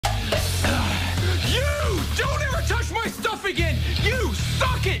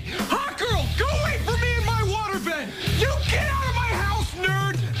Suck it! Hot girl, go away from me in my waterbed! You get out of my house,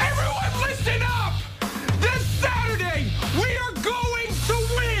 nerd! Everyone listen up! This Saturday, we are going to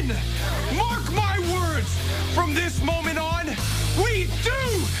win! Mark my words! From this moment on, we do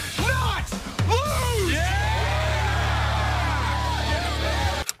not lose! Yeah!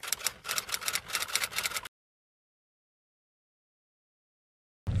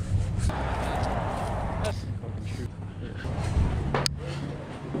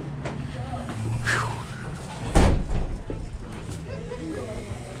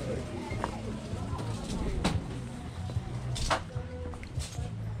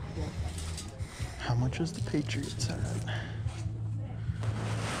 How much is the Patriots at?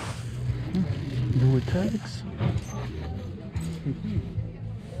 Newer tags?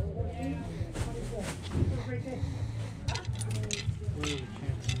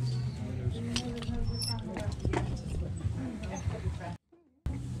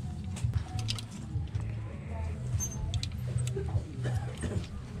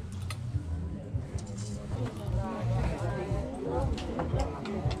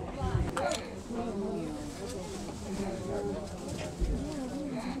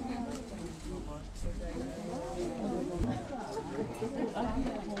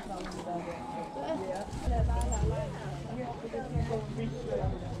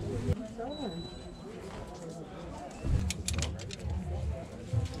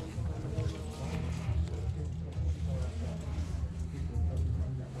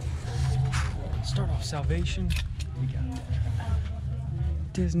 Start off Salvation. We got that.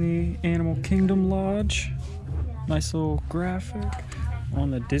 Disney Animal Kingdom Lodge. Nice little graphic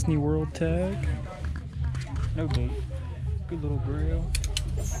on the Disney World tag. No date. Good little grail.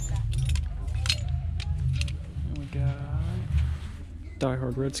 And we got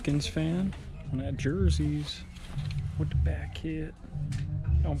diehard Redskins fan on that jerseys with the back hit.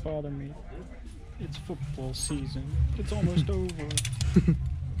 Don't bother me. It's football season. It's almost over.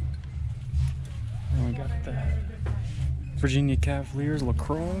 And we got that Virginia Cavaliers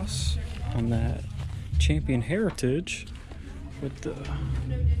lacrosse on that Champion Heritage with the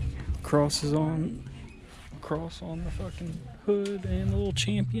crosses on cross on the fucking hood and the little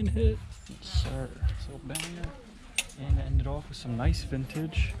champion hit. Yes, sir. So banger. And ended off with some nice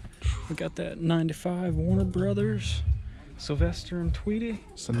vintage. We got that 95 Warner Brothers Sylvester and Tweety.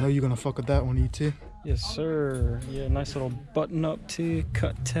 So I know you're gonna fuck with that one, ET. Yes, sir. Yeah, nice little button-up tee,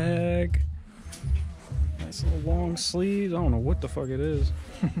 cut tag. Nice little long sleeves. I don't know what the fuck it is.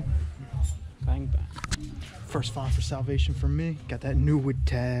 Bang, bang. First find for Salvation for me. Got that new wood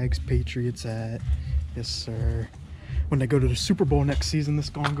tags, Patriots at. Yes, sir. When they go to the Super Bowl next season, this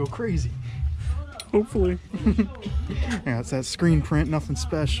gonna go crazy. Hopefully. Yeah, it's that screen print, nothing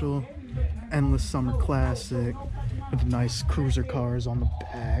special. Endless Summer Classic with the nice cruiser cars on the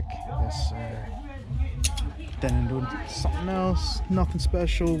back. Yes, sir. Then into something else, nothing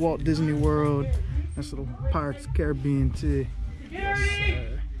special. Walt Disney World. Nice little Pirates of the Caribbean too. Yes,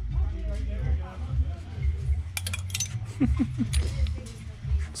 sir.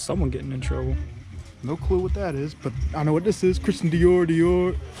 Someone getting in trouble. No clue what that is, but I know what this is. Christian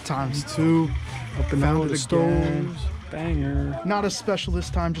Dior ×2. Up and down to the stores. Banger. Not as special this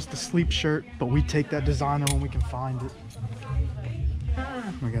time, just a sleep shirt, but we take that designer when we can find it.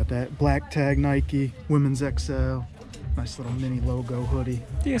 We got that black tag Nike, women's XL. Nice little mini logo hoodie.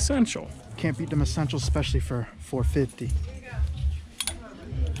 The essential. Can't beat them essentials, especially for $4.50.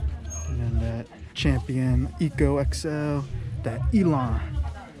 And then that Champion Eco XL, that Elon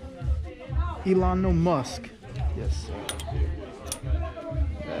no Musk. Yes, sir.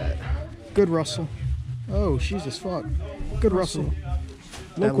 That Good Russell. Oh, she's as fuck. Good Russell.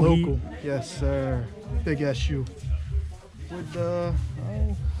 That local. Yes, sir. Big SU. With the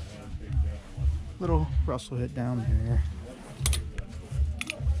little Russell hit down there.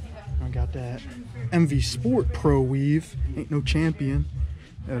 I got that MV Sport Pro Weave. Ain't no champion.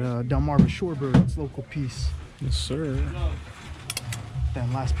 At Delmarva Shorebirds, local piece. Yes, sir.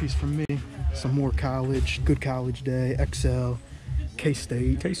 Then last piece from me. Some more college. Good College Day. XL.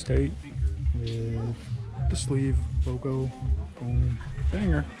 K-State. K-State. With the sleeve logo. Boom.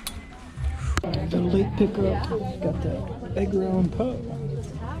 Banger. Got a late pickup. Got that Edgar Allan Poe.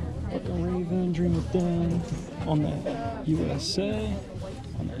 Fucking Raven, Dream of Dan. On that USA.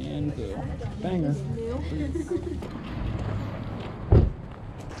 On the anvil. Banger.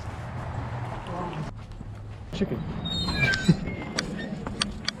 Chicken.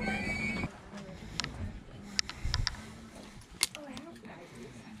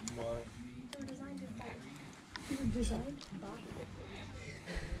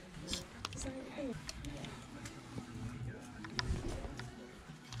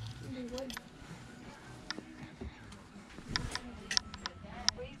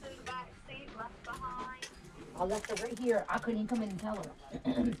 I left her right here. I couldn't even come in and tell her.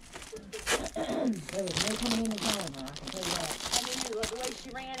 There was no coming in and telling her, I can tell you that. And then the way she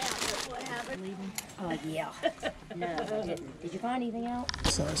ran out, that's what happened. Leaving? Yeah. No, I didn't. Did you find anything out?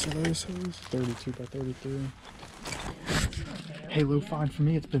 Size are those hoes? 32 by 33. Halo find for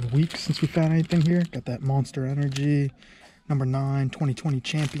me. It's been weeks since we found anything here. Got that Monster Energy number 9 2020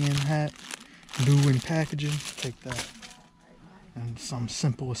 champion hat. New in packaging. Take that. And some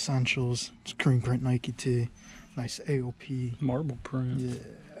simple essentials. Screen print Nike tee. Nice AOP. Marble print.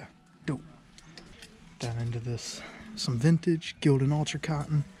 Yeah. Dope. Down into this. Some vintage Gildan Ultra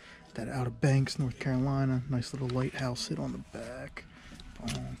Cotton. That out of Banks, North Carolina. Nice little lighthouse hit on the back.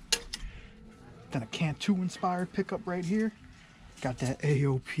 Boom. Then a Cantu inspired pickup right here. Got that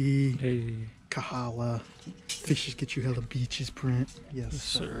AOP. Hey. Kahala. Fishes get you hella beaches print. Yes,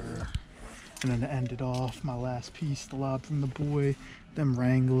 sir. And then to end it off, my last piece, the lob from the boy. Them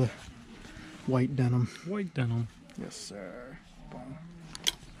Wrangler. White denim. White denim. Yes, sir. Boom.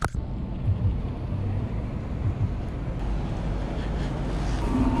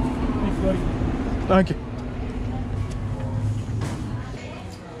 Thanks, buddy. Thank you.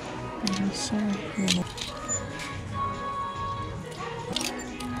 Yes, sir.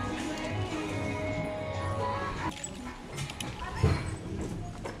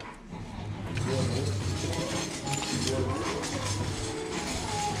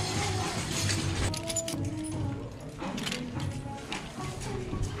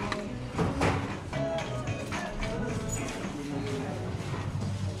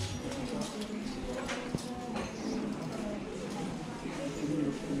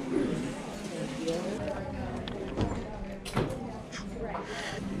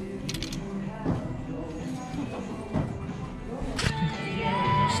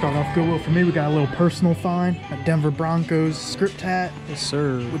 Start off Goodwill for me. We got a little personal find. A Denver Broncos script hat. Yes,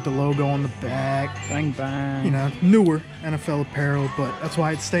 sir. With the logo on the back. Bang, bang. You know, newer NFL apparel, but that's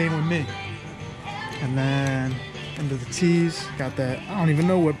why it's staying with me. And then into the tees, got that, I don't even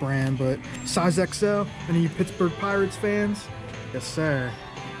know what brand, but size XL. Any of you Pittsburgh Pirates fans? Yes, sir.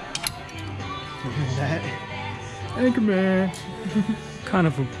 Look at that. Anchorman. Kind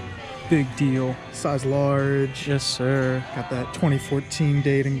of a big deal. Size large. Yes, sir. Got that 2014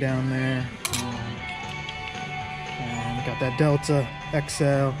 dating down there. And got that Delta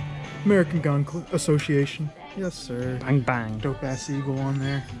XL. American Gun Association. Yes, sir. Bang, bang. Dope ass eagle on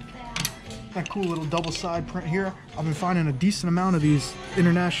there. That cool little double side print here. I've been finding a decent amount of these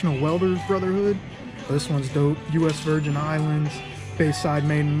International Welders Brotherhood. This one's dope. U.S. Virgin Islands. Bayside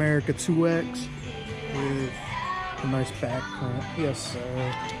Made in America 2X. With a nice back print. Yes,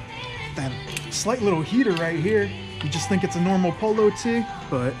 sir. That slight little heater right here. You just think it's a normal polo tee,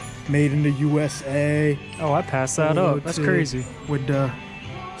 but made in the USA. Oh, I passed that Polo up. That's tee crazy. With the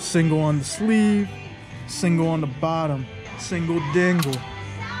single on the sleeve, single on the bottom, single dingle.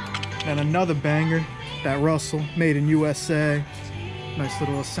 And another banger, that Russell, made in USA. Nice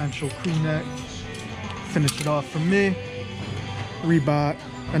little essential crew neck. Finish it off for me. Reebok,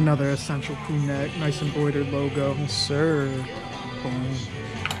 another essential crew neck. Nice embroidered logo. Yes, sir. Boom.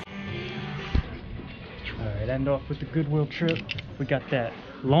 Alright, end off with the Goodwill trip. We got that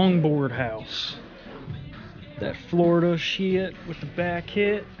longboard house. That Florida shit with the back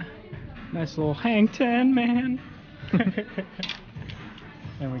hit. Nice little hang ten, man.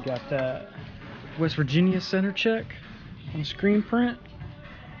 And we got that West Virginia center check on screen print.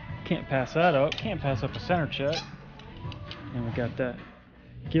 Can't pass that up. Can't pass up a center check. And we got that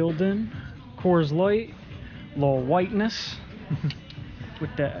Gildan Coors Light, little whiteness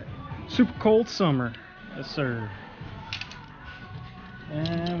with that super cold summer. Yes, sir.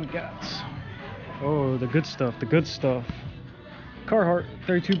 And we got, oh, the good stuff, the good stuff. Carhartt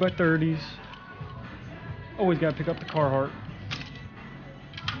 32 by 30s. Always gotta pick up the Carhartt.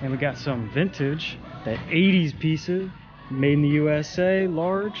 And we got some vintage, that 80s pieces, made in the USA,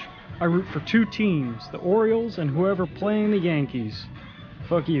 large. I root for two teams, the Orioles and whoever playing the Yankees.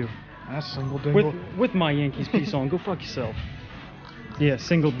 Fuck you. That's single dingle. With my Yankees piece on, go fuck yourself. Yeah,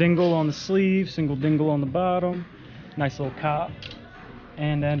 single dingle on the sleeve, single dingle on the bottom. Nice little cop.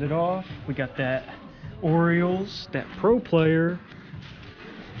 And to end it off, we got that Orioles, that pro player.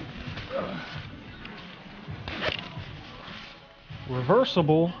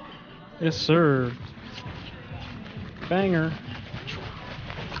 Reversible. Yes, sir. Banger.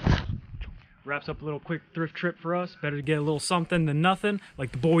 Wraps up a little quick thrift trip for us. Better to get a little something than nothing.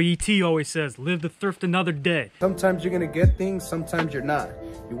 Like the boy E.T. always says, live to thrift another day. Sometimes you're gonna get things, sometimes you're not.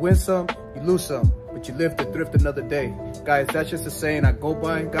 You win some, you lose some, but you live to thrift another day. Guys, that's just a saying I go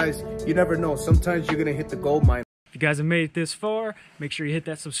by. Guys, you never know. Sometimes you're gonna hit the gold mine. If you guys have made it this far, make sure you hit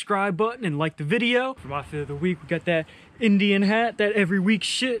that subscribe button and like the video. For my fit of the week, we got that Indian hat, that every week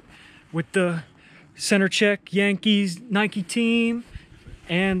shit with the center check Yankees Nike team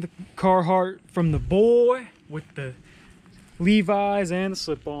and the Carhartt from the boy with the Levi's and the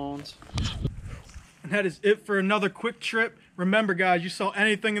slip-ons. And that is it for another quick trip. Remember guys, you saw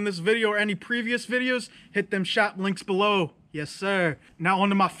anything in this video or any previous videos, hit them shop links below. Yes sir. Now on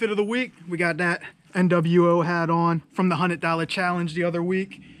to my fit of the week. We got that NWO hat on from the $100 challenge the other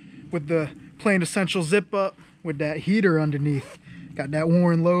week with the plain essential zip up with that heater underneath. Got that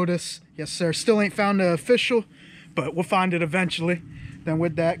Warren Lotus. Yes sir. Still ain't found the official, but we'll find it eventually. Then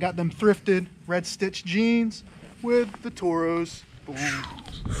with that, got them thrifted red stitch jeans with the Toros.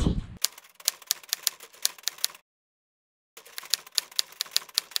 Boom.